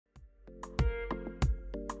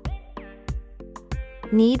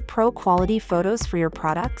Need pro-quality photos for your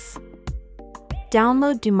products?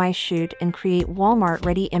 Download DoMyShoot and create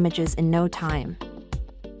Walmart-ready images in no time.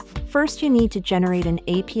 First, you need to generate an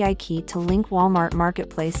API key to link Walmart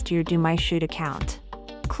Marketplace to your DoMyShoot account.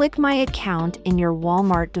 Click My Account in your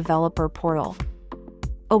Walmart developer portal.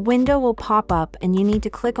 A window will pop up and you need to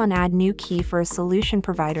click on Add New Key for a solution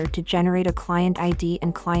provider to generate a client ID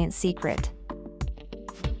and client secret.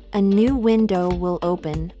 A new window will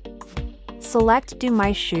open. Select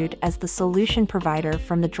DoMyShoot as the solution provider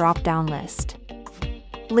from the drop-down list.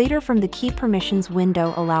 Later, from the Key Permissions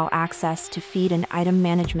window, allow access to feed and item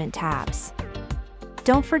management tabs.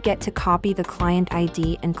 Don't forget to copy the client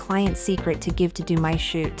ID and client secret to give to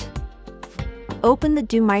DoMyShoot. Open the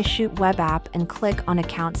DoMyShoot web app and click on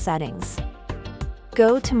Account Settings.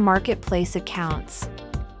 Go to Marketplace Accounts.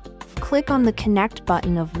 Click on the Connect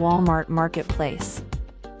button of Walmart Marketplace.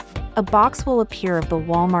 A box will appear of the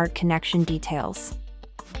Walmart connection details.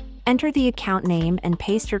 Enter the account name and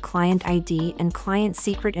paste your client ID and client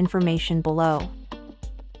secret information below.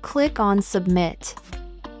 Click on Submit.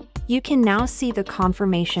 You can now see the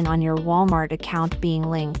confirmation on your Walmart account being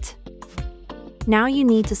linked. Now you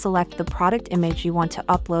need to select the product image you want to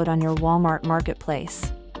upload on your Walmart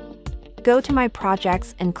Marketplace. Go to My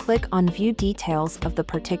Projects and click on View Details of the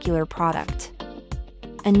particular product.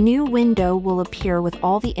 A new window will appear with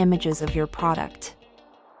all the images of your product.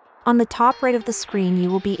 On the top right of the screen,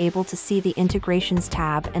 you will be able to see the Integrations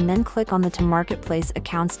tab and then click on the To Marketplace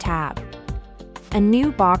Accounts tab. A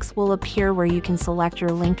new box will appear where you can select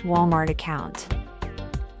your linked Walmart account.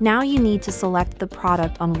 Now you need to select the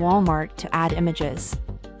product on Walmart to add images.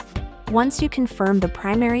 Once you confirm the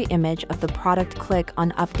primary image of the product, click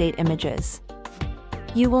on Update Images.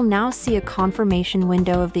 You will now see a confirmation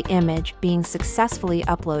window of the image being successfully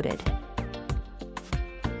uploaded.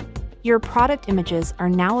 Your product images are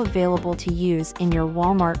now available to use in your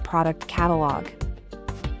Walmart product catalog.